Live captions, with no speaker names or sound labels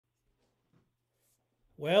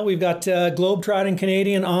Well, we've got Globetrotting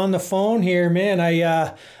Canadian on the phone here, man.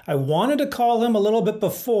 I wanted to call him a little bit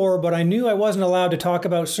before, but I knew I wasn't allowed to talk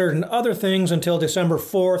about certain other things until December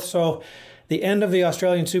 4th. So the end of the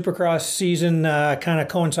Australian Supercross season kind of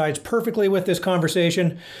coincides perfectly with this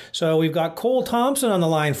conversation. So we've got Cole Thompson on the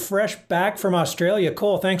line, fresh back from Australia.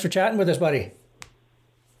 Cole, thanks for chatting with us, buddy.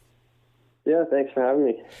 Yeah, thanks for having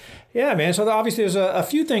me. Yeah, man. So obviously there's a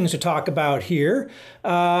few things to talk about here.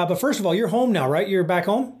 But first of all, you're home now, right? You're back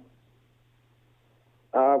home?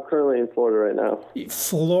 I'm currently in Florida right now.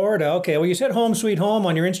 Florida. Okay. Well, you said home sweet home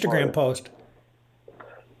on your Instagram post.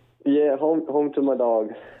 Yeah, home to my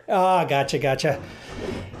dog. Ah, gotcha.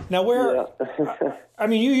 Now, where? Yeah. I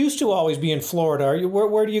mean, you used to always be in Florida. Are you?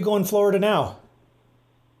 Where do you go in Florida now?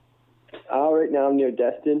 Right now I'm near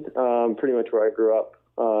Destin, pretty much where I grew up,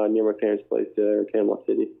 near my parents' place there, Camelot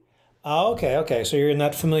City. Oh, okay. So you're in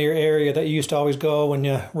that familiar area that you used to always go when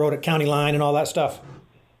you rode at County Line and all that stuff.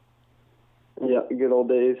 Yeah, good old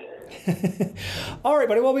days. All right,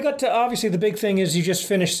 buddy. Well, we got to, obviously the big thing is you just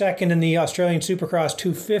finished second in the Australian Supercross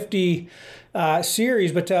 250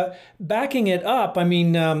 series. But backing it up, I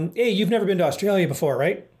mean, hey, you've never been to Australia before,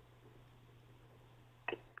 right?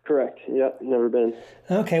 Correct. Yep, never been.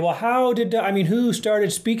 Okay. Well, who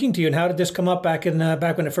started speaking to you, and how did this come up back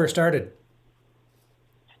when it first started?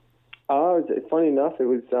 Funny enough, it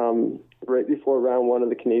was right before round one of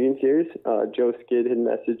the Canadian series. Joe Skid had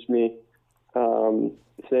messaged me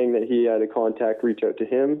saying that he had a contact reach out to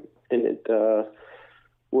him, and it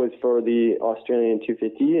was for the Australian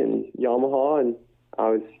 250 and Yamaha. And I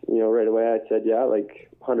was, right away I said, yeah, like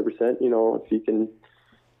 100%, if you can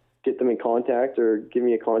get them in contact or give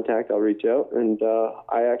me a contact, I'll reach out. And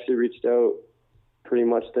I actually reached out pretty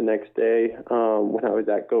much the next day when I was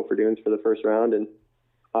at Go for Dunes for the first round, and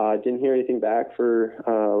didn't hear anything back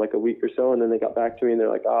for like a week or so. And then they got back to me and they're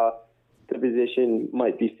like, the position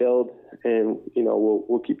might be filled, and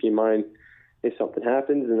we'll keep you in mind if something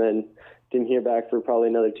happens. And then didn't hear back for probably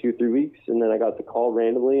another 2-3 weeks, and then I got the call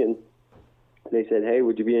randomly, and they said, hey,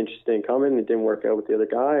 would you be interested in coming? It didn't work out with the other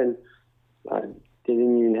guy, and I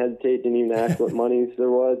didn't even hesitate, didn't even ask what monies there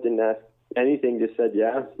was, didn't ask anything, just said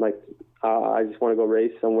yeah. Like I just want to go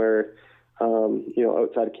race somewhere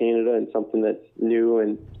outside of Canada, and something that's new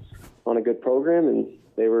and on a good program. And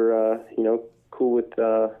they were cool with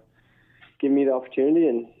giving me the opportunity,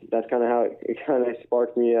 and that's kind of how it kind of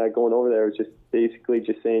sparked me going over there. It was just basically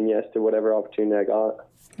just saying yes to whatever opportunity I got.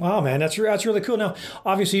 Wow, man, that's really cool. Now,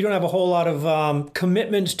 obviously, you don't have a whole lot of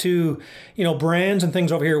commitments to, brands and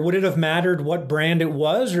things over here. Would it have mattered what brand it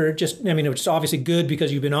was, or it's obviously good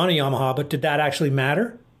because you've been on a Yamaha, but did that actually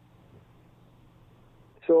matter?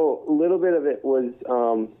 So a little bit of it was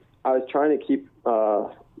I was trying to keep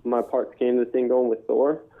my Parts Canada thing going with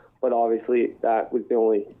Thor, but obviously that was the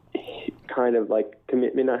only kind of like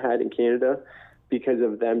commitment I had in Canada, because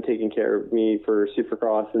of them taking care of me for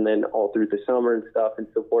Supercross and then all through the summer and stuff, and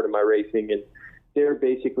supporting my racing. And they're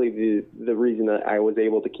basically the reason that I was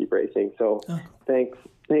able to keep racing. So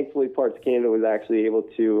thankfully Parts Canada was actually able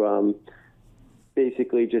to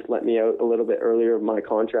basically just let me out a little bit earlier of my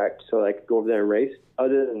contract so I could go over there and race.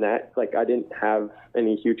 Other than that, like, I didn't have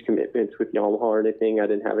any huge commitments with Yamaha or anything. I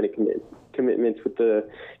didn't have any commitments with the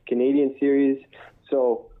Canadian series.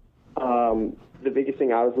 So the biggest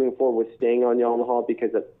thing I was looking for was staying on Yamaha, because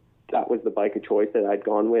that was the bike of choice that I'd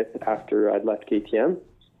gone with after I'd left KTM.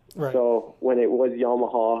 Right. So when it was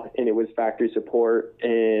Yamaha and it was factory support,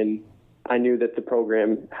 and I knew that the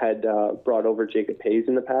program had brought over Jacob Hayes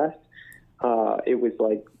in the past, it was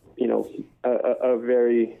like, a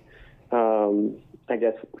very, I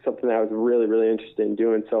guess, something that I was really, really interested in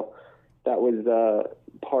doing. So that was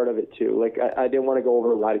part of it too. Like, I didn't want to go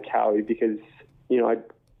over a lot of Cowie because, I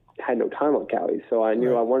had no time on Cowie. So I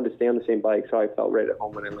knew I wanted to stay on the same bike, so I felt right at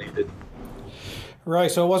home when I landed.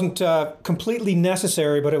 Right, so it wasn't completely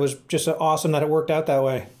necessary, but it was just awesome that it worked out that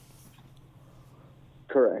way.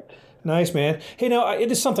 Correct. Nice, man. Hey, now,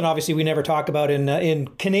 it is something obviously we never talk about in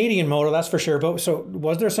Canadian moto, that's for sure. But so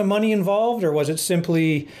was there some money involved, or was it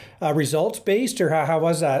simply results-based, or how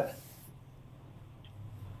was that?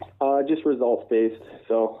 Just results-based.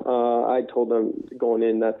 So I told them going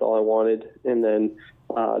in that's all I wanted, and then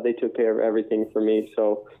they took care of everything for me.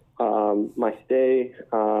 So my stay,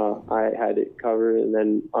 I had it covered, and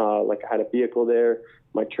then I had a vehicle there,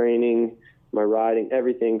 my training, my riding,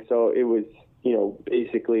 everything. So it was,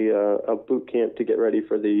 basically a boot camp to get ready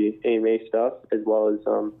for the AMA stuff, as well as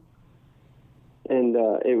and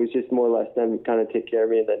it was just more or less them kind of take care of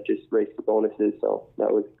me and then just race the bonuses. So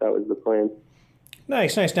that was the plan.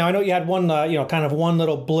 Nice. Now I know you had one, kind of one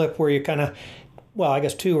little blip where you kind of well, I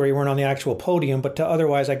guess two where you weren't on the actual podium, but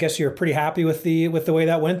otherwise, I guess you're pretty happy with the way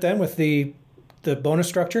that went then, with the bonus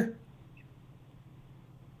structure.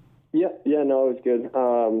 Yeah, no, it was good.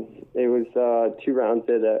 It was 2 rounds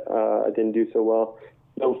that I didn't do so well.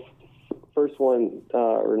 No, first one,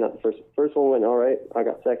 or not the first one went all right. I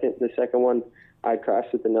got second. The second one, I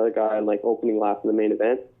crashed with another guy on like opening lap of the main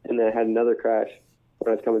event, and then I had another crash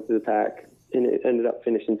when I was coming through the pack, and it ended up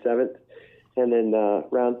finishing 7th. And then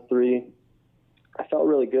round 3, I felt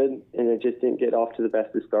really good, and it just didn't get off to the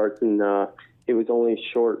best of starts. And it was only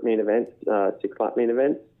short main events, 6-lap main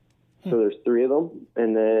events. So there's 3 of them,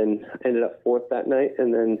 and then ended up 4th that night.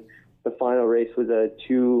 And then the final race was a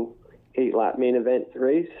 2 8-lap main event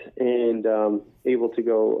race, and able to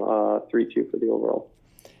go 3-2 for the overall.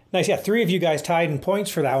 Nice, yeah. 3 of you guys tied in points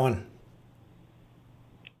for that one.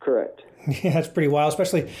 Correct. Yeah, that's pretty wild,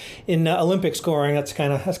 especially in Olympic scoring. That's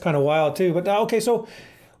kind of wild too. But so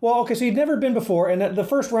you'd never been before, and the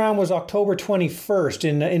first round was October 21st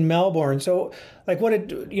in Melbourne. So, like, when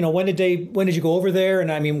did you go over there?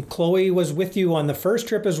 And I mean, Chloe was with you on the first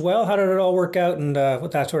trip as well. How did it all work out, and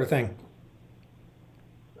with that sort of thing?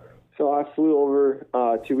 So I flew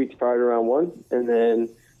over 2 weeks prior to round 1, and then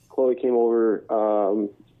Chloe came over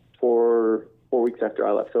for 4 weeks after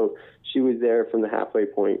I left. So she was there from the halfway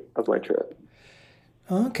point of my trip.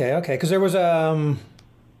 Okay, because there was a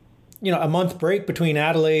month break between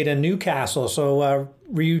Adelaide and Newcastle. So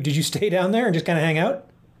did you stay down there and just kind of hang out?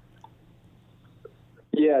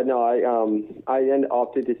 Yeah, no, I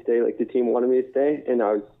opted to stay. Like, the team wanted me to stay, and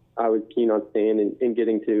I was keen on staying and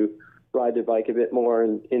getting to ride the bike a bit more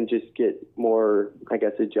and just get more, I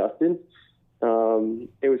guess, adjusted.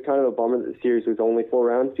 It was kind of a bummer that the series was only 4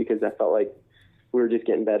 rounds, because I felt like we were just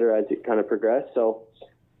getting better as it kind of progressed. So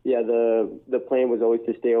yeah, the plan was always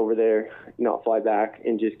to stay over there, not fly back,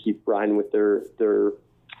 and just keep riding with their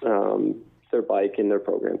bike and their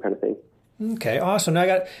program kind of thing. Okay, awesome. Now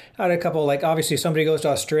I had a couple, like, obviously somebody goes to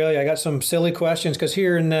Australia. I got some silly questions, because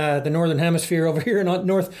here in the Northern Hemisphere, over here in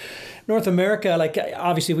North America, like,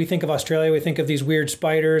 obviously we think of Australia, we think of these weird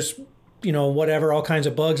spiders, whatever, all kinds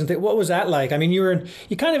of bugs and things. What was that like? I mean, you're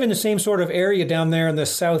kind of in the same sort of area down there in the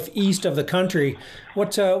southeast of the country.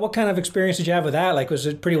 What kind of experience did you have with that? Like, was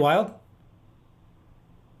it pretty wild?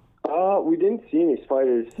 We didn't see any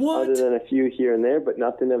spiders. What? Other than a few here and there, but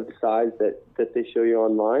nothing of the size that they show you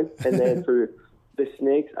online. And then for the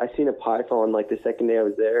snakes, I seen a python like the second day I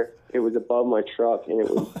was there. It was above my truck, and it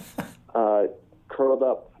was curled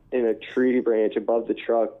up in a tree branch above the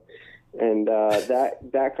truck. And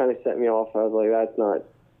that kind of set me off. I was like, that's not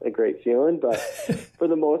a great feeling. But for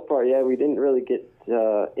the most part, yeah, we didn't really get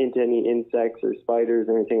into any insects or spiders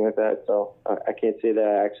or anything like that. So I can't say that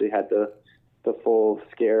I actually had the full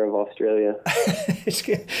scare of Australia.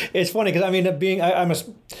 It's funny, because I mean, I'm a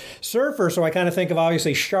surfer, so I kind of think of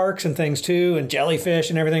obviously sharks and things too, and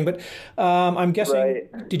jellyfish and everything. But I'm guessing,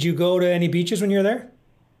 right. Did you go to any beaches when you were there?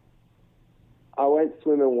 I went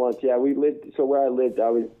swimming once. Yeah, we lived. So where I lived,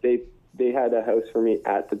 they had a house for me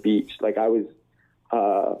at the beach. Like, I was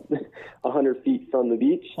 100 feet from the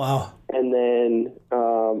beach. Wow. And then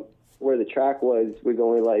where the track was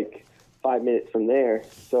only like 5 minutes from there.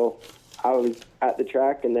 So I was at the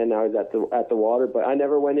track, and then I was at the water. But I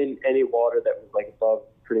never went in any water that was like above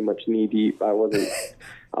pretty much knee deep. I wasn't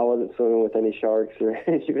swimming with any sharks, or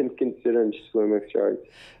even considering swimming with sharks.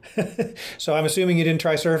 So I'm assuming you didn't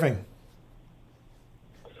try surfing.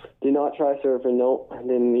 Did not try surfing. No, I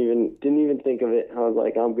didn't even think of it. I was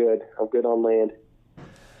like, I'm good on land.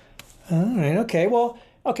 All right. Okay. Well.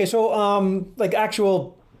 Okay. So, like,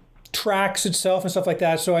 actual tracks itself and stuff like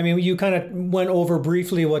that. So, I mean, you kind of went over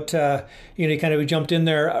briefly what you kind of jumped in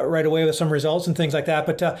there right away with some results and things like that.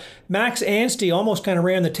 But Max Anstey almost kind of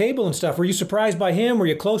ran the table and stuff. Were you surprised by him? Were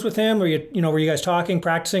you close with him? Were you guys talking,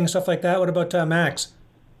 practicing, stuff like that? What about Max?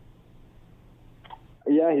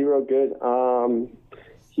 Yeah, he rode good.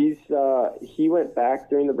 He went back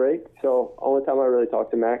during the break, so only time I really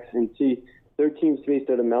talked to Max. And see, their team's based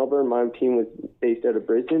out of Melbourne. My team was based out of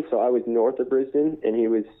Brisbane, so I was north of Brisbane, and he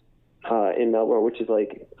was in Melbourne, which is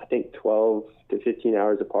like, I think 12 to 15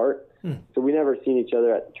 hours apart. So we never seen each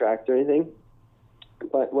other at the tracks or anything.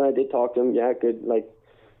 But when I did talk to him, yeah, good. Like,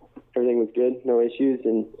 everything was good, no issues,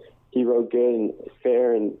 and he rode good and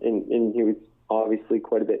fair, and he was obviously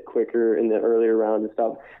quite a bit quicker in the earlier rounds and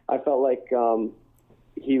stuff. I felt like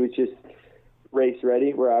he was just race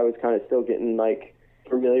ready, where I was kind of still getting like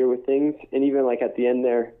familiar with things. And even like at the end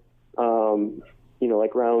there,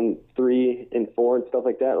 like round 3 and 4 and stuff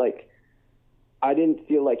like that, like, I didn't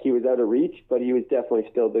feel like he was out of reach, but he was definitely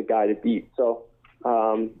still the guy to beat. So,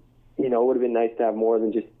 it would have been nice to have more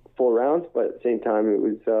than just 4 rounds, but at the same time, it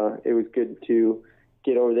was good to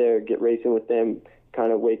get over there, get racing with them,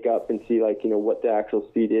 kind of wake up and see like, what the actual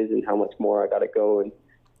speed is and how much more I got to go and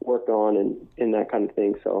work on and that kind of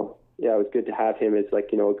thing. So yeah, it was good to have him as like,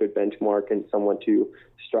 a good benchmark and someone to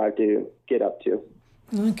strive to get up to.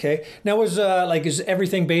 Okay. Now is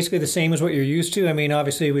everything basically the same as what you're used to? I mean,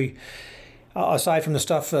 obviously we, aside from the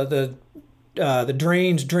stuff, the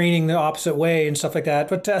drains draining the opposite way and stuff like that,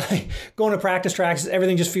 but going to practice tracks, does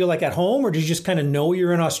everything just feel like at home, or did you just kind of know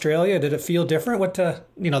you're in Australia? Did it feel different?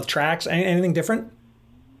 The tracks, anything different?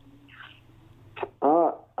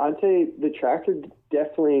 I'd say the tracks are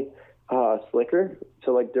definitely slicker.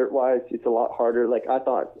 So like dirt wise, it's a lot harder. Like I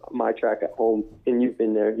thought my track at home, and you've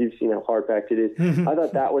been there, you've seen how hard packed it is. Mm-hmm. I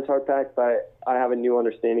thought that was hard packed, but I have a new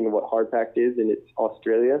understanding of what hard packed is, and it's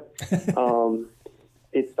Australia.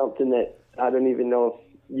 It's something that I don't even know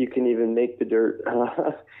if you can even make the dirt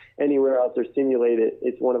anywhere else or simulate it.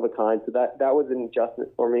 It's one of a kind. So that was an adjustment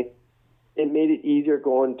for me. It made it easier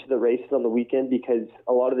going to the races on the weekend because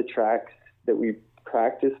a lot of the tracks that we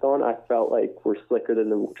practiced on, I felt like were slicker than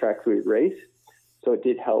the tracks we race. So it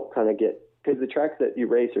did help kind of because the tracks that you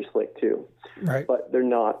race are slick too, right? But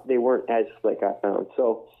they weren't as slick, I found.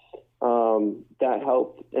 So that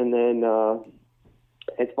helped. And then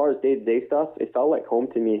as far as day-to-day stuff, it felt like home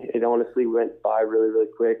to me. It honestly went by really,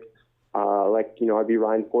 really quick. I'd be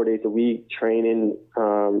riding 4 days a week, training,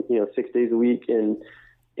 6 days a week. And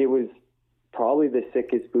it was probably the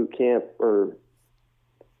sickest boot camp, or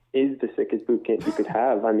is the sickest boot camp you could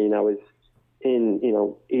have. I mean, I was in,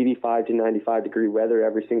 85 to 95 degree weather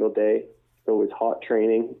every single day. So it was hot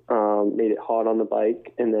training, made it hot on the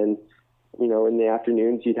bike. And then, in the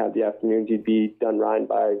afternoons, you'd be done riding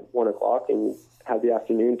by 1 o'clock and have the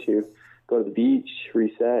afternoon to go to the beach,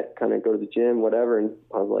 reset, kind of go to the gym, whatever. And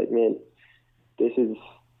I was like, man, this is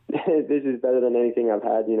better than anything I've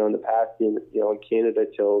had, in the past, in Canada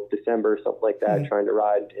till December, something like that, trying to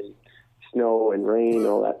ride in snow and rain and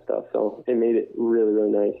all that stuff. So it made it really,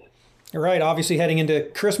 really nice. Right. Obviously heading into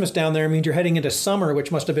Christmas down there means you're heading into summer,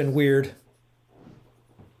 which must have been weird.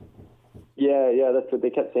 Yeah, that's what they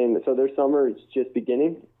kept saying. So their summer is just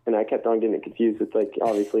beginning, and I kept on getting it confused. It's like,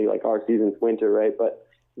 obviously, like our season's winter, right? But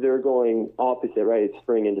they're going opposite, right? It's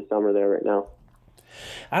spring into summer there right now.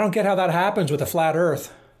 I don't get how that happens with a flat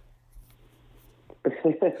Earth.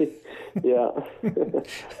 Yeah.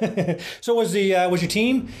 So was your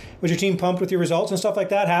team pumped with your results and stuff like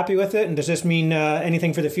that? Happy with it? And does this mean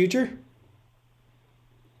anything for the future?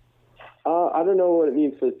 I don't know what it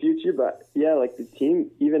means for the future, but yeah, like the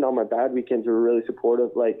team, even on my bad weekends, were really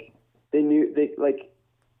supportive. Like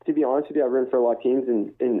to be honest with you, I've run for a lot of teams,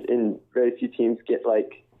 and very few teams get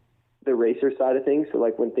like the racer side of things. So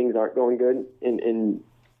like when things aren't going good, and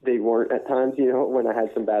they weren't at times, when I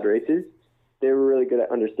had some bad races, they were really good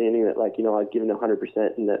at understanding that, like, I'd given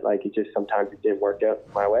 100%, and that like it just sometimes it didn't work out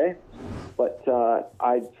my way. But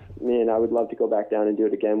I would love to go back down and do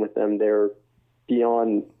it again with them. They're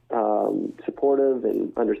beyond supportive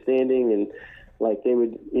and understanding, and like they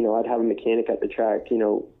would, I'd have a mechanic at the track,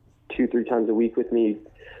 2-3 times a week with me,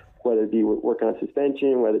 whether it be working on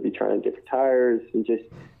suspension, whether it be trying different tires, and just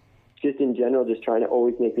in general, just trying to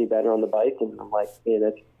always make me better on the bike. And I'm like,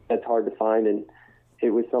 man, that's hard to find. And it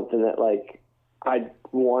was something that like I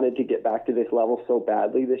wanted to get back to this level so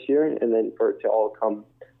badly this year, and then for it to all come,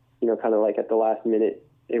 kind of like at the last minute,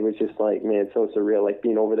 it was just like, man, so surreal. Like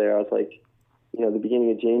being over there, I was like, the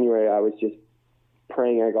beginning of January, I was just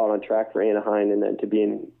praying I got on track for Anaheim, and then to be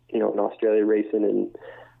in, in Australia racing and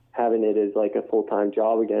having it as like a full-time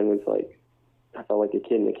job again was like, I felt like a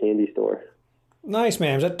kid in a candy store. Nice,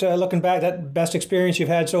 man. Is that, looking back, that best experience you've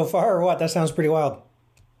had so far, or what? That sounds pretty wild.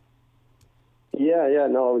 Yeah,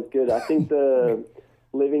 no, it was good. I think the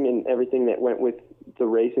living and everything that went with the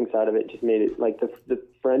racing side of it just made it, like the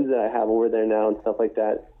friends that I have over there now and stuff like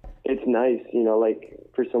that, it's nice, like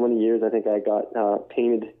for so many years I think I got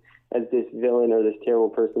painted as this villain or this terrible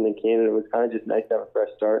person in Canada. It was kind of just nice to have a fresh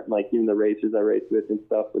start. And like even the racers I raced with and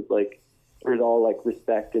stuff was like, it was all like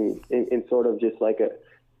respect and sort of just like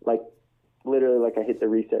literally like I hit the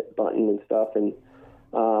reset button and stuff. And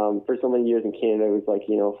for so many years in Canada, it was like,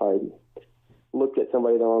 if I looked at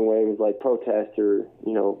somebody the wrong way, it was like protest or,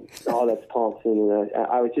 oh, that's Thompson. And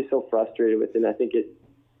I was just so frustrated with it. And I think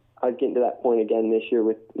I'd get to that point again this year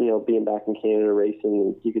with, being back in Canada racing.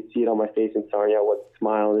 And you could see it on my face in Sarnia. I wasn't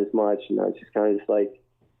smiling as much. And I was just kind of just like,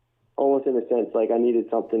 almost in a sense, like I needed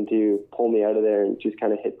something to pull me out of there and just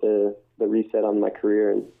kind of hit the reset on my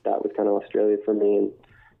career. And that was kind of Australia for me. And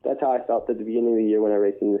that's how I felt at the beginning of the year when I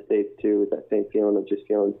raced in the States too, with that same feeling of just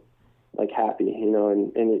feeling like happy,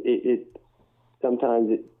 and it sometimes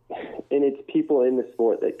and it's people in the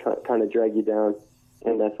sport that kind of drag you down.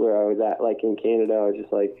 And that's where I was at. Like in Canada, I was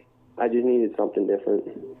just like, I just needed something different.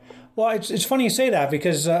 Well, it's funny you say that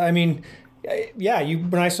because, yeah,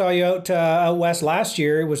 when I saw you out west last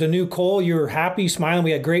year, it was a new Cole. You were happy, smiling.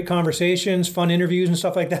 We had great conversations, fun interviews and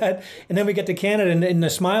stuff like that. And then we get to Canada and the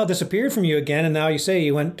smile disappeared from you again. And now you say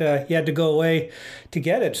you had to go away to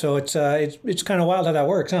get it. So it's kind of wild how that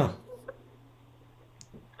works, huh?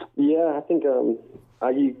 Yeah, I think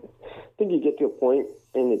you get to a point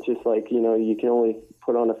and it's just like, you can only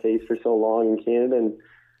put on a face for so long in Canada. And,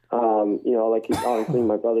 like obviously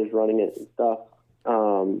my brother's running it and stuff.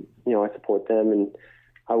 I support them and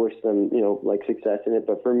I wish them, like success in it.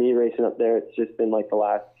 But for me racing up there, it's just been like the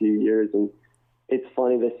last few years. And it's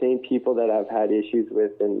funny, the same people that I've had issues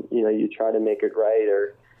with and, you try to make it right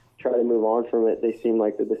or try to move on from it, they seem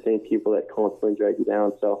like they're the same people that constantly drag you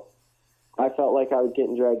down. So I felt like I was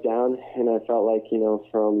getting dragged down and I felt like,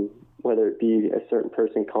 from whether it be a certain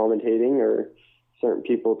person commentating or certain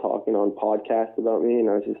people talking on podcasts about me. And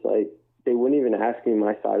I was just like, they wouldn't even ask me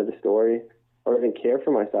my side of the story or even care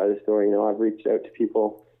for my side of the story. I've reached out to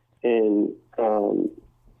people and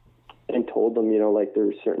told them, like there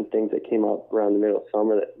were certain things that came up around the middle of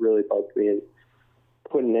summer that really bugged me and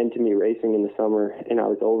put an end to me racing in the summer, and I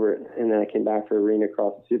was over it. And then I came back for Arena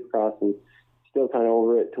Cross and Supercross and still kind of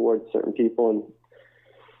over it towards certain people. And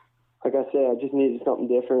like I said, I just needed something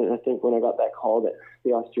different. And I think when I got that call that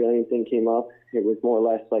the Australian thing came up, it was more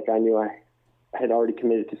or less like I knew I had already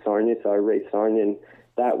committed to Sarnia, so I raced Sarnia, and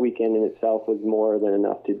that weekend in itself was more than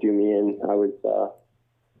enough to do me in. I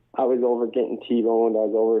was over getting T-boned. I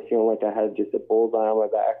was over feeling like I had just a bullseye on my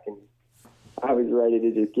back, and I was ready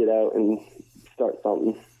to just get out and start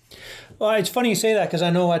something. Well, it's funny you say that because I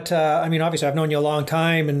know obviously I've known you a long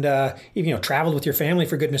time and even, traveled with your family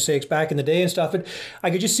for goodness sakes back in the day and stuff. But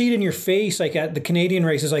I could just see it in your face, like at the Canadian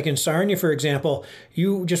races, like in Sarnia, for example,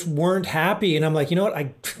 you just weren't happy. And I'm like, you know what,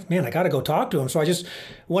 I got to go talk to him. So I just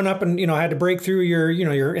went up and, I had to break through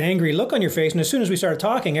your angry look on your face. And as soon as we started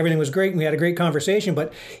talking, everything was great and we had a great conversation.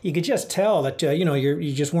 But you could just tell that,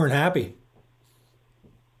 you just weren't happy.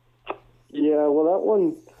 Yeah, well, that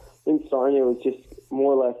one in Sarnia was just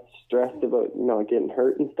more or less stressed about getting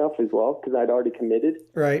hurt and stuff as well because I'd already committed.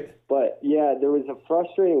 Right. But yeah, there was a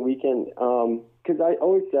frustrating weekend because I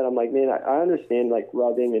always said, I'm like, man, I understand like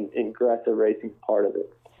rubbing and aggressive racing part of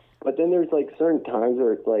it. But then there's like certain times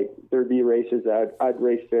where it's like there'd be races that I'd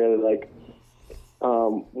race fairly. Like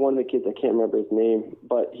one of the kids, I can't remember his name,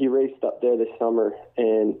 but he raced up there this summer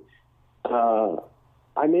and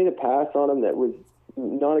I made a pass on him that was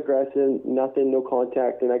not aggressive, nothing, no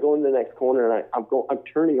contact. And I go into the next corner and I'm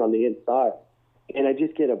turning on the inside and I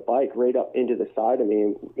just get a bike right up into the side of me.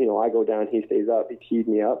 And, I go down, he stays up, he teed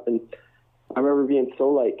me up. And I remember being so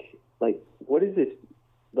like, what is this?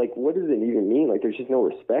 Like, what does it even mean? Like, there's just no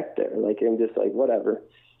respect there. Like, I'm just like, whatever.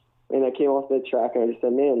 And I came off the track and I just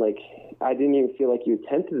said, man, like, I didn't even feel like you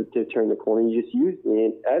attempted to turn the corner. You just used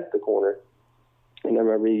me as the corner. And I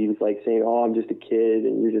remember he was like saying, oh, I'm just a kid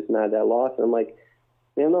and you're just mad at that loss. And I'm like,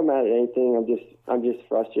 man, I'm not mad at anything. I'm just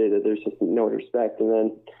frustrated. There's just no respect. And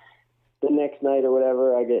then the next night or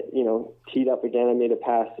whatever, I get, teed up again. I made a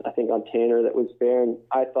pass, I think, on Tanner that was fair. And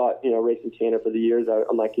I thought, racing Tanner for the years,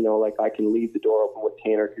 I'm like, like I can leave the door open with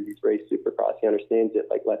Tanner because he's raced Supercross. He understands it.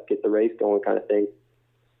 Like, let's get the race going kind of thing.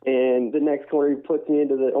 And the next corner, he puts me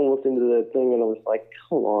almost into the thing. And I was like,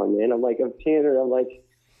 come on, man. I'm like,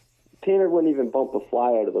 Tanner wouldn't even bump a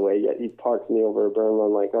fly out of the way yet. He parks me over a berm.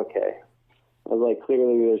 I'm like, okay. I was like,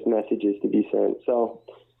 clearly there's messages to be sent. So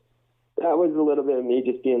that was a little bit of me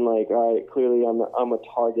just being like, all right, clearly I'm a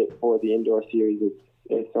target for the indoor series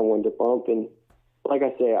as someone to bump. And like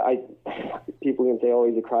I say, people can say, oh,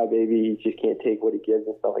 he's a crybaby. He just can't take what he gives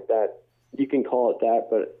and stuff like that. You can call it that,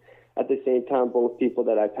 but at the same time, both people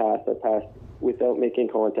that I passed without making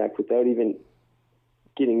contact, without even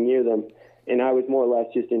getting near them. And I was more or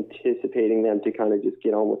less just anticipating them to kind of just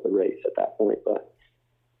get on with the race at that point. But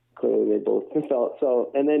clearly they both felt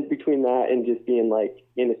so. And then between that and just being like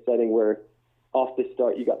in a setting where off the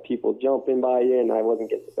start you got people jumping by you and I wasn't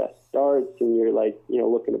getting the best starts and you're like,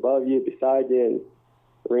 looking above you, beside you, and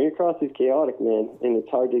Arena Cross is chaotic, man. And it's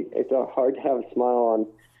hard to have a smile on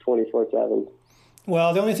 24/7.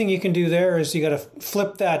 Well, the only thing you can do there is you got to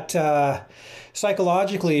flip that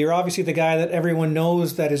psychologically. You're obviously the guy that everyone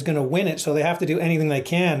knows that is going to win it, so they have to do anything they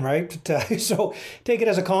can, right? So take it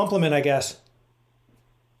as a compliment, I guess.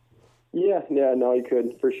 Yeah, no, you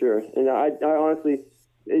could for sure. And I honestly,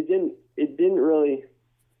 it didn't really,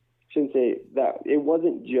 shouldn't say that. It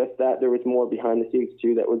wasn't just that. There was more behind the scenes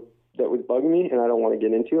too that was bugging me, and I don't want to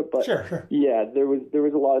get into it. But sure. Yeah, there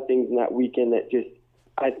was a lot of things in that weekend that just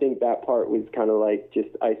I think that part was kind of like just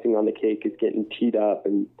icing on the cake, is getting teed up,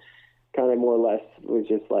 and kind of more or less was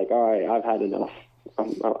just like, all right, I've had enough.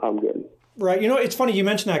 I'm good. Right. You know, it's funny you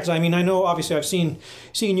mentioned that, because I mean, I know obviously I've seen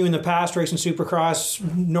you in the past racing Supercross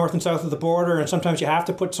north and south of the border, and sometimes you have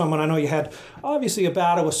to put someone. I know you had obviously a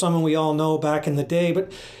battle with someone we all know back in the day,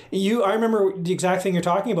 but I remember the exact thing you're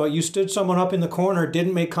talking about. You stood someone up in the corner,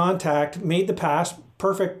 didn't make contact, made the pass,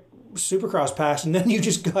 perfect Supercross pass, and then you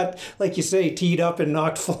just got, like you say, teed up and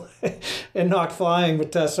knocked flying.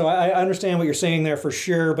 But so I understand what you're saying there for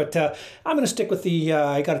sure. But I'm going to stick with the.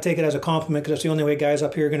 I got to take it as a compliment, because that's the only way guys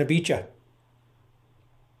up here are going to beat you.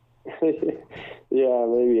 Yeah,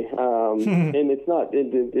 maybe. And it's not.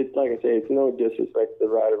 It's like I say, it's no disrespect to the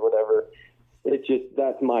ride or whatever. It's just,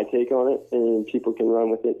 that's my take on it, and people can run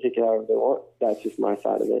with it, take it however they want. That's just my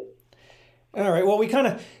side of it. All right. Well,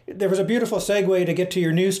 there was a beautiful segue to get to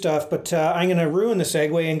your new stuff, but I'm going to ruin the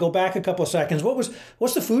segue and go back a couple of seconds.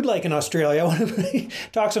 What's the food like in Australia? I want to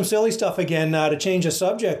talk some silly stuff again to change the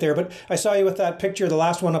subject there. But I saw you with that picture, the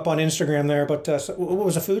last one up on Instagram there. But what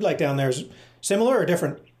was the food like down there? Is it similar or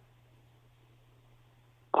different?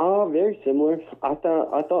 Very similar. I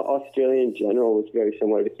thought Australia in general was very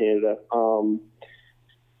similar to Canada.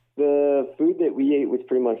 The food that we ate was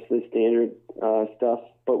pretty much the standard stuff,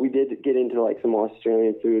 but we did get into like some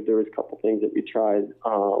Australian food. There was a couple things that we tried.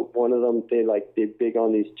 One of them, they're big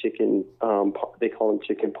on these chicken. They call them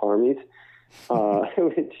chicken parmies,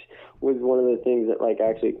 which was one of the things that like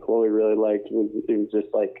actually Chloe really liked. It was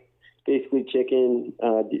just like basically chicken.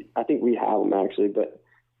 I think we have them actually, but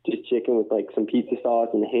just chicken with like some pizza sauce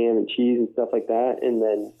and ham and cheese and stuff like that, and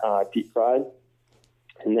then deep fried.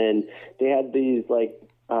 And then they had these like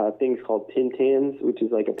things called Tim Tams, which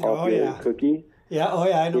is like a popular cookie. Yeah,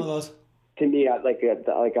 I know those. To me, I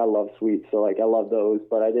love sweets, so like I love those,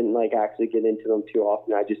 but I didn't like actually get into them too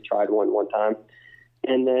often. I just tried one time,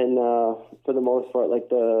 and then for the most part, like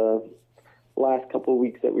the last couple of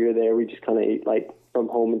weeks that we were there, we just kind of ate like from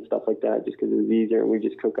home and stuff like that, just because it was easier, and we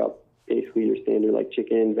just cook up basically your standard like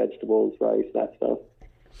chicken, vegetables, rice, that stuff.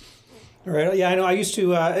 All right. Yeah, I know. I used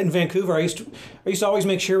to in Vancouver. I used to always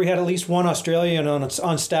make sure we had at least one Australian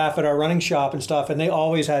on staff at our running shop and stuff, and they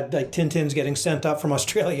always had like Tintins getting sent up from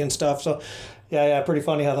Australia and stuff. So, yeah, pretty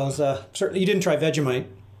funny how those. Certainly, you didn't try Vegemite.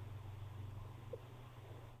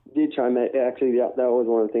 Did try actually? Yeah, that was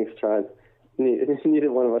one of the things tried.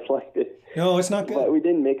 Neither one of us liked it. No, it's not good. But we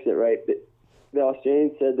didn't mix it right. The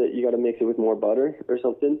Australians said that you got to mix it with more butter or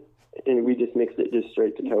something, and we just mixed it just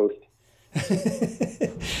straight to toast.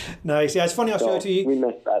 Nice. Yeah, it's funny Australia too. We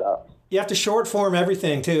messed that up. You have to short form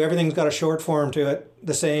everything too. Everything's got a short form to it.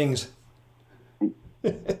 The sayings.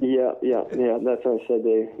 Yeah. That's what I said.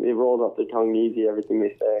 They rolled off their tongue easy, everything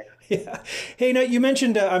they say. Yeah. Hey, now you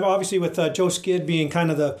mentioned obviously with Joe Skid being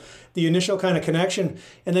kind of the initial kind of connection,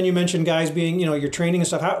 and then you mentioned guys being your training and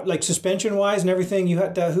stuff. How, like suspension wise and everything, you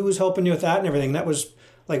had who was helping you with that and everything? That was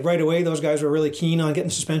like right away. Those guys were really keen on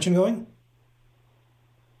getting suspension going.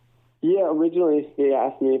 Yeah, originally they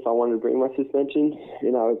asked me if I wanted to bring my suspension,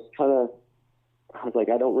 and I was like,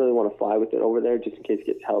 I don't really want to fly with it over there just in case it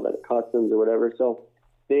gets held at customs or whatever. So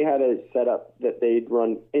they had a setup that they'd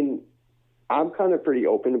run, and I'm kind of pretty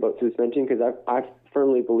open about suspension because I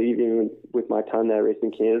firmly believe, even with my time that I raced in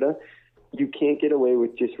Canada, you can't get away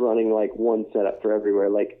with just running like one setup for everywhere.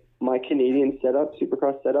 Like my Canadian setup,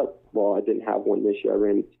 Supercross setup, well, I didn't have one this year. I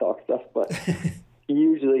ran stock stuff, but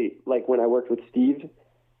usually like when I worked with Steve,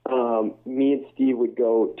 me and Steve would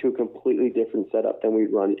go to a completely different setup than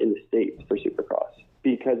we'd run in the States for Supercross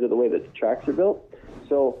because of the way that the tracks are built.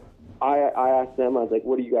 So I asked them, I was like,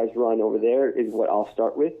 what do you guys run over there is what I'll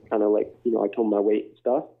start with, kind of like, I told them my weight and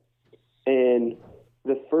stuff. And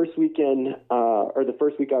the first weekend, or the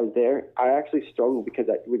first week I was there, I actually struggled because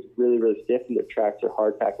it was really, really stiff and the tracks are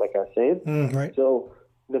hard packed, like I was saying. Right. So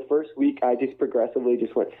the first week I just progressively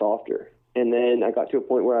just went softer. And then I got to a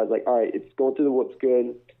point where I was like, all right, it's going through the whoops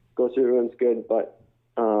good, goes through the rims good, but,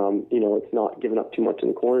 it's not giving up too much in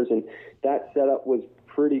the corners. And that setup was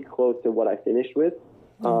pretty close to what I finished with,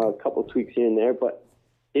 a couple of tweaks here and there. But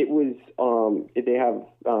it was, they have,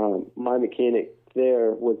 my mechanic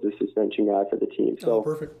there was the suspension guy for the team. So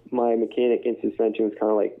perfect. My mechanic and suspension was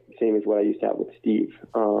kind of like the same as what I used to have with Steve,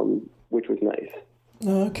 which was nice.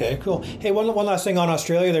 Okay, cool. Hey, one last thing on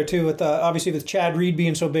Australia there too, with obviously with Chad Reed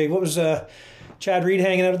being so big. What was Chad Reed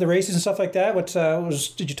hanging out at the races and stuff like that?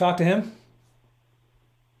 Did you talk to him?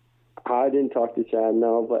 I didn't talk to Chad,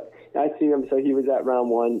 no, but I'd seen him. So he was at round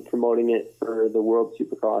one promoting it for the World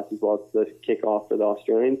Supercross as well as the kickoff for the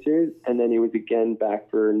Australian Series, and then he was again back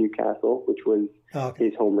for Newcastle, which was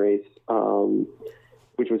his home race,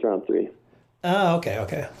 which was round 3. Oh,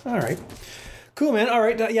 okay. All right. Cool, man. All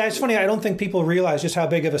right. Yeah, it's funny. I don't think people realize just how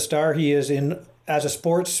big of a star he is as a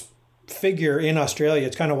sports figure in Australia.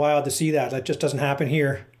 It's kind of wild to see that. That just doesn't happen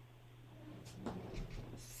here.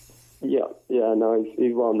 Yeah, no,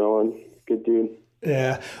 he's well known. Good dude.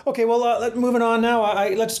 Yeah. Okay. Well, moving on now.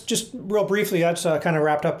 Let's just real briefly. That's kind of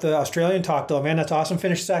wrapped up the Australian talk, though. Man, that's awesome.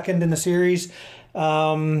 Finished second in the series.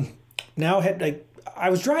 Now I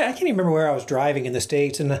was driving. I can't even remember where I was driving in the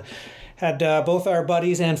States, and had both our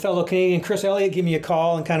buddies and fellow Canadian Chris Elliott give me a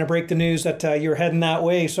call and kind of break the news that you're heading that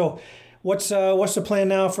way. So, what's the plan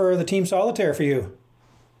now for the Team Solitaire for you?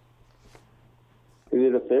 Is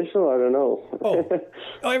it official? I don't know. Oh,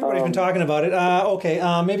 everybody's been talking about it. Okay,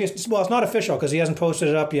 maybe it's not official because he hasn't posted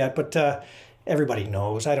it up yet, but everybody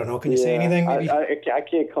knows. I don't know. Can you say anything? Maybe? I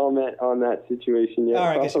can't comment on that situation yet. All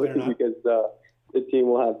right, I guess you better not. Because the team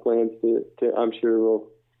will have plans to I'm sure we'll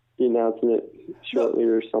be announcing it shortly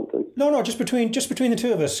or something. No, just between the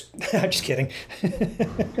two of us. I'm just kidding.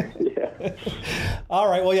 Yeah. All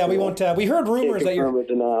right. Well, yeah, we won't. We heard rumors that you're. Confirm or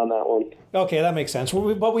deny on that one. Okay, that makes sense.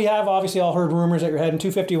 But we have obviously all heard rumors that you're heading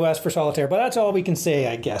 250 West for Solitaire. But that's all we can say,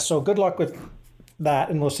 I guess. So good luck with that,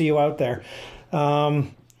 and we'll see you out there. All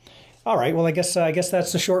right. Well, I guess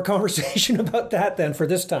that's a short conversation about that then for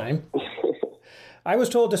this time. I was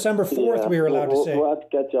told December 4th we were allowed to say. We'll have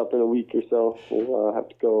to catch up in a week or so. We'll have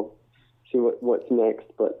to go see what's next.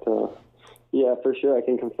 But yeah, for sure, I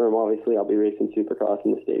can confirm. Obviously, I'll be racing Supercross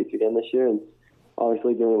in the States again this year, and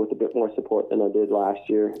obviously doing it with a bit more support than I did last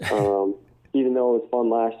year. Even though it was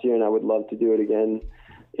fun last year, and I would love to do it again,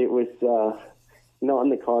 it was not on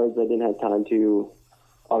the cards. I didn't have time to.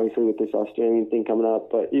 Obviously, with this Australian thing coming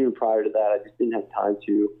up, but even prior to that, I just didn't have time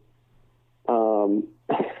to.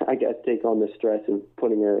 I guess take on the stress of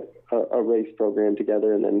putting a race program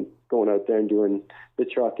together and then going out there and doing the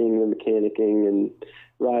trucking, the mechanicking, and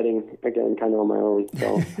riding again, kind of on my own.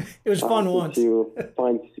 So it was fun once. To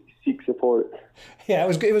seek support. Yeah,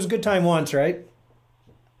 it was a good time once, right?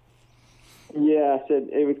 Yeah, I said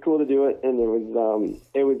it was cool to do it, and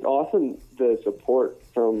it was awesome the support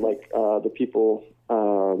from the people.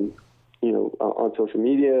 On social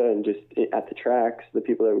media and just at the tracks, the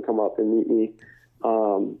people that would come up and meet me.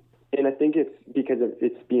 And I think it's because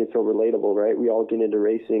it's being so relatable, right? We all get into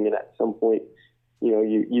racing, and at some point,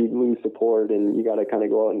 you lose support, and you got to kind of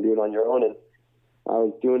go out and do it on your own. And I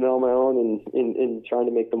was doing it on my own and trying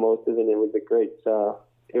to make the most of it. It was a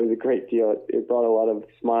great deal. It brought a lot of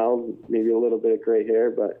smiles, maybe a little bit of gray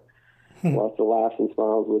hair, but lots of laughs and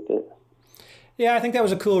smiles with it. Yeah, I think that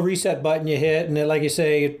was a cool reset button you hit, and like you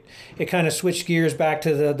say, it kind of switched gears back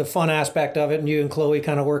to the fun aspect of it, and you and Chloe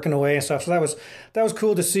kind of working away and stuff. So that was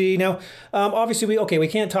cool to see. Now, obviously, we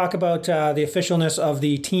can't talk about the officialness of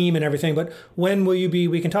the team and everything, but when will you be?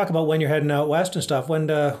 We can talk about when you're heading out west and stuff. When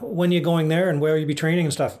you're going there, and where you be training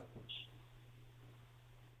and stuff.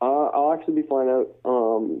 I'll actually be flying out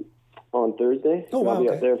on Thursday. Oh, wow, I'll be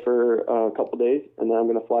up there for a couple days, and then I'm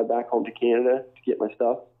going to fly back home to Canada to get my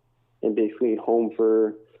stuff. And basically home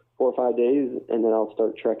for 4 or 5 days, and then I'll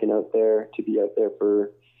start trekking out there to be out there for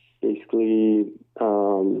basically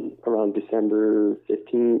around December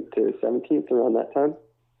 15th to 17th, around that time.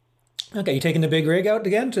 Okay, you taking the big rig out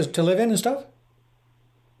again to live in and stuff?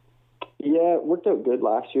 Yeah, it worked out good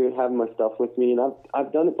last year, having my stuff with me, and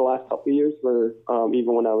I've done it the last couple of years, where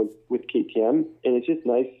even when I was with KTM, and it's just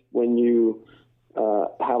nice when you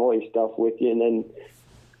have all your stuff with you, and then.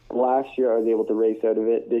 Last year I was able to race out of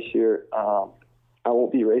it. This year I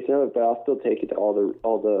won't be racing out of it, but I'll still take it to all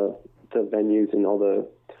the venues and all the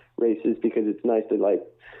races, because it's nice to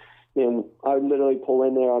I would literally pull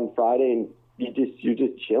in there on Friday and you're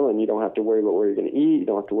just chilling. You don't have to worry about where you're going to eat. You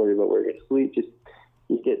don't have to worry about where you're going to sleep. Just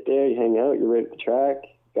you get there, you hang out, you're right at the track,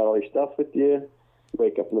 got all your stuff with you.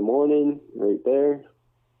 Wake up in the morning, right there.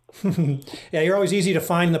 Yeah, you're always easy to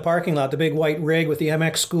find in the parking lot, the big white rig with the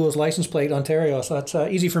MX Schools license plate, Ontario. So that's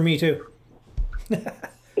easy for me too.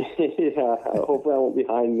 Yeah, hopefully I won't be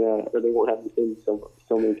behind, or they won't have the thing so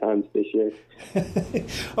many times this year.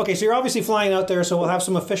 Okay, so you're obviously flying out there, so we'll have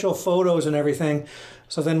some official photos and everything.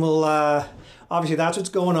 So then we'll obviously that's what's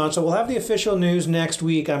going on. So we'll have the official news next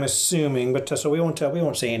week, I'm assuming. But so we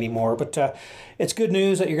won't say any more. But it's good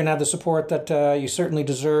news that you're going to have the support that you certainly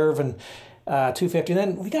deserve, and 250. And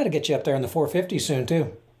then we got to get you up there in the 450 soon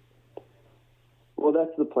too. Well,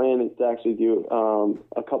 that's the plan, is to actually do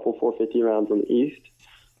a couple 450 rounds on the East.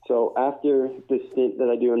 So after the stint that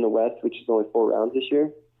I do in the West, which is only 4 rounds this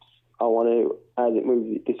year, I want to, as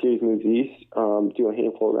the series moves East, do a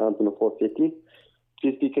handful of rounds on the 450,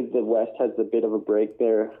 just because the West has a bit of a break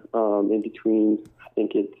there in between. I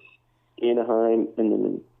think it's Anaheim and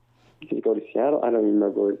then Did it go to Seattle? I don't even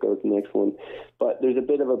remember where it goes the next one. But there's a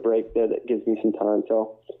bit of a break there that gives me some time.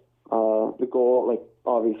 So the goal, like,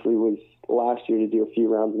 obviously was last year to do a few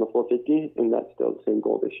rounds in the 450, and that's still the same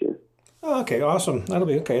goal this year. Oh, okay, awesome. That'll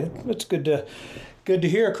be okay. That's good to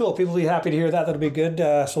hear. Cool. People will be happy to hear that. That'll be good.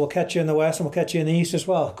 So we'll catch you in the West and we'll catch you in the East as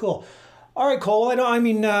well. Cool. All right, Cole. I don't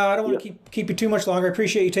want to keep you too much longer. I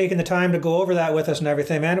appreciate you taking the time to go over that with us and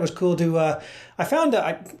everything, man. It was cool to. I found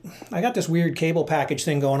I got this weird cable package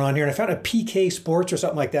thing going on here, and I found a PK Sports or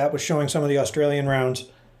something like that was showing some of the Australian rounds.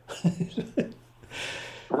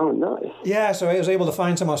 Oh, nice. Yeah, so I was able to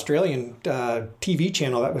find some Australian TV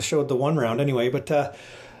channel that showed the one round anyway, but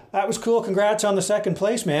that was cool. Congrats on the second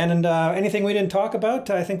place, man. And anything we didn't talk about,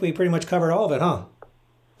 I think we pretty much covered all of it, huh?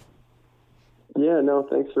 Yeah, no,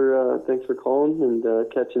 thanks for calling and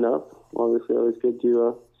catching up. Obviously, always good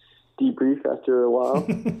to debrief after a while.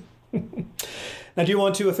 Now, do you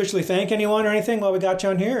want to officially thank anyone or anything while we got you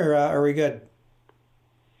on here, or are we good?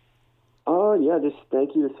 Yeah, just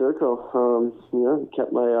thank you to Serco.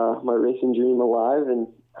 Kept my racing dream alive, and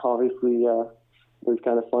obviously it was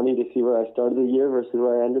kind of funny to see where I started the year versus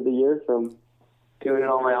where I ended the year, from doing it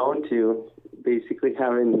on my own to basically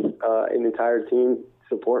having an entire team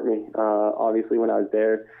support me. Obviously, when I was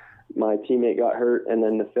there, my teammate got hurt, and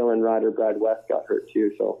then the fill-in rider, Brad West, got hurt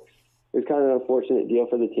too. So it was kind of an unfortunate deal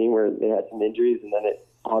for the team where they had some injuries, and then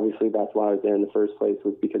obviously that's why I was there in the first place,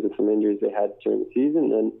 was because of some injuries they had during the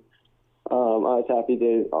season. And I was happy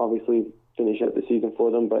to obviously finish out the season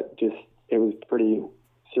for them, but just it was pretty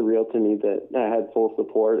surreal to me that I had full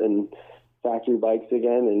support and factory bikes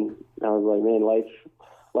again, and I was like, man,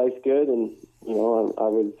 life's good, and I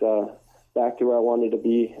was back to where I wanted to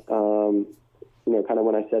be. Kind of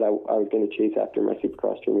when I said I was going to chase after my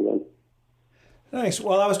Supercross dream again. Nice.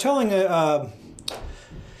 Well, I was telling a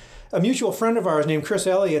mutual friend of ours named Chris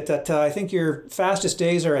Elliott that I think your fastest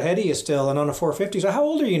days are ahead of you still, and on a 450. So how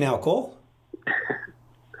old are you now, Cole?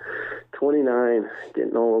 29,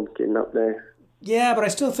 getting old, getting up there. Yeah, but I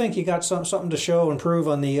still think you got something to show and prove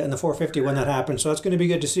on the 450 when that happens. So that's going to be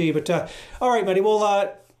good to see. But all right, buddy.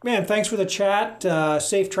 Well, man, thanks for the chat.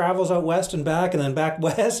 Safe travels out west and back, and then back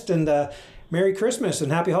west. And Merry Christmas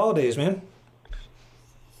and Happy Holidays, man.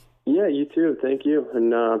 Yeah, you too. Thank you.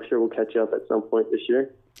 And I'm sure we'll catch up at some point this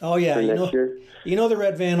year. Oh yeah, next year. The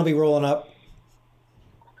red van will be rolling up.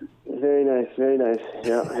 Very nice, very nice.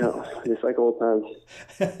 Yeah, just like old times.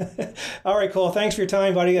 All right, Cole. Thanks for your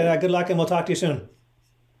time, buddy. Good luck, and we'll talk to you soon.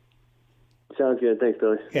 Sounds good. Thanks,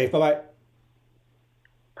 Billy. Okay, bye-bye.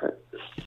 All right.